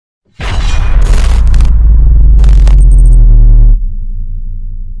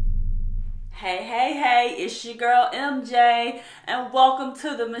it's your girl MJ, and welcome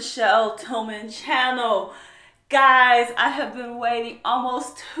to the Michelle Tillman channel. Guys, I have been waiting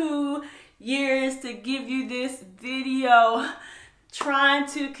almost 2 years to give you this video, trying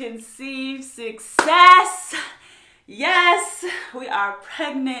to conceive success. Yes, we are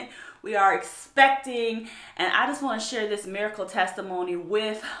pregnant, we are expecting, and I just want to share this miracle testimony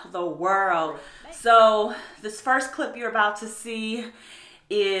with the world. So this first clip you're about to see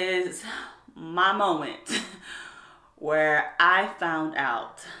is my moment where I found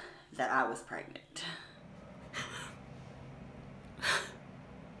out that I was pregnant.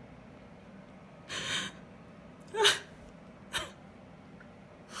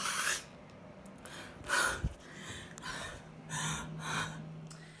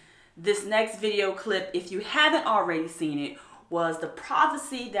 This next video clip, if you haven't already seen it, was the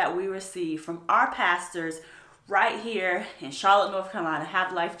prophecy that we received from our pastors right here in Charlotte, North Carolina,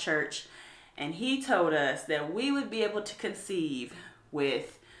 Have Life Church. And he told us that we would be able to conceive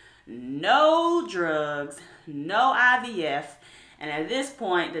with no drugs, no IVF. And at this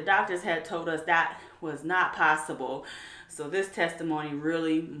point, the doctors had told us that was not possible. So this testimony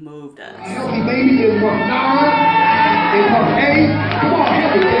really moved us. A healthy baby is from 9, it's from 8, come on,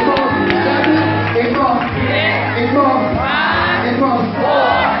 healthy, it's from 7, it's from 10, it's from 5, it's from 4,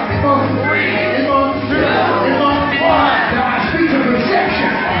 it's from 3, it's from 2, it's from 1. Now I speak to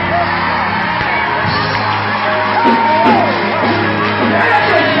reception.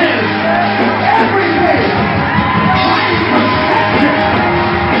 Everything.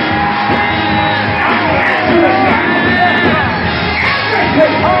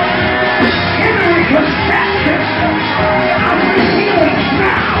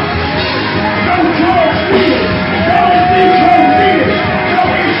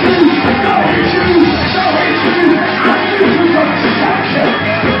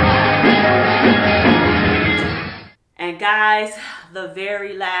 And guys, the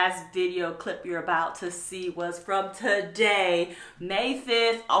very last video clip you're about to see was from today, May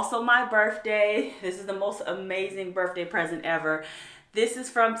 5th, also my birthday. This is the most amazing birthday present ever. This is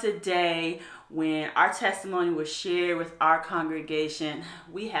from today when our testimony was shared with our congregation.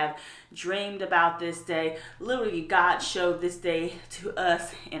 We have dreamed about this day. Literally, God showed this day to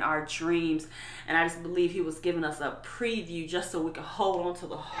us in our dreams. And I just believe he was giving us a preview just so we could hold on to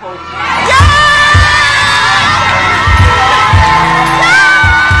the whole thing.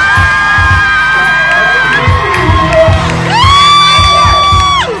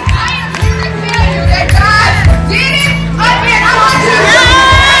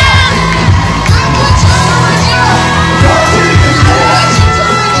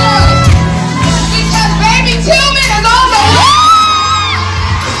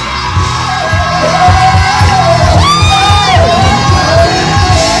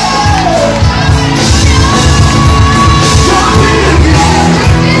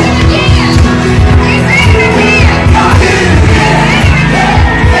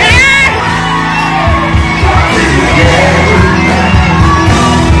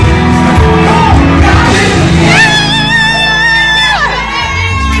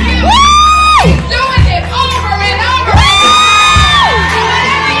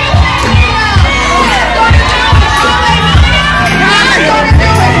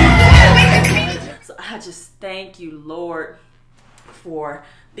 Thank you, Lord, for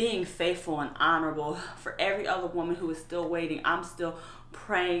being faithful and honorable. For every other woman who is still waiting, I'm still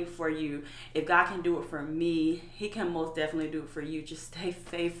praying for you. If God can do it for me, he can most definitely do it for you. Just stay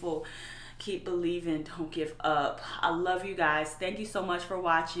faithful. Keep believing. Don't give up. I love you guys. Thank you so much for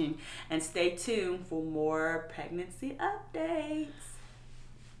watching, and stay tuned for more pregnancy updates.